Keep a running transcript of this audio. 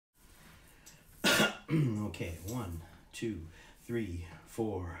Okay, 1, 2, 3,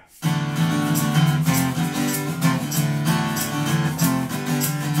 4.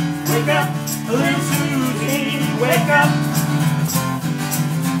 Wake up, little Susie, wake up.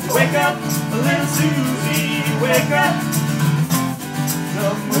 Wake up, little Susie, wake up.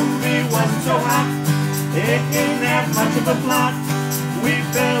 The movie wasn't so hot, it didn't have much of a plot. We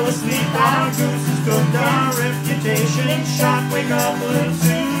fell asleep, our gooses cooked, our reputation shot. Wake up, little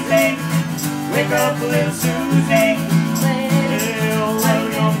Susie, wake up, little Susie. Well, what are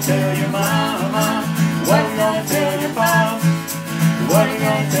we gonna tell your mama? What are we gonna tell your pop? What are we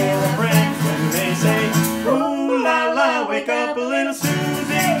gonna tell our friends when they say, ooh la la, wake up, little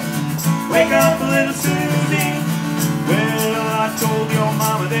Susie, wake up, little Susie. Well, I told your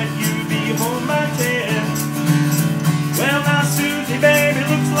mama that you'd be home by 10. Well, now Susie, baby,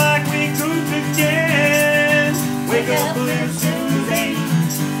 looks like we cooped again. Wake up, little Susie,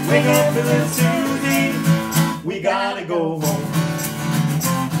 wake up, little Susie. We gotta go home.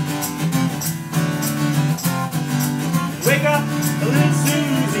 Wake up, little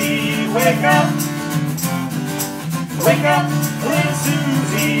Susie, wake up. Wake up, little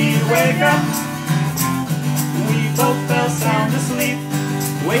Susie, wake up. We both fell sound asleep.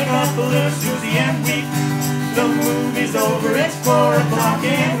 Wake up, little Susie, and weep. The movie's over, it's 4 o'clock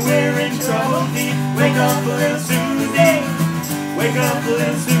and we're in trouble deep. Wake up, little Susie, wake up,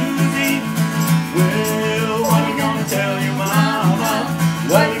 little Susie. Well, what are we gonna tell your mama?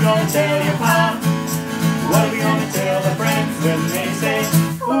 What are we gonna tell your pop? What are we gonna tell the friends when they say,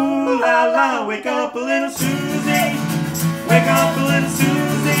 ooh la la, wake up, little Susie, wake up, little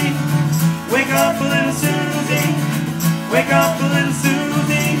Susie, wake up, little Susie, wake up, little Susie.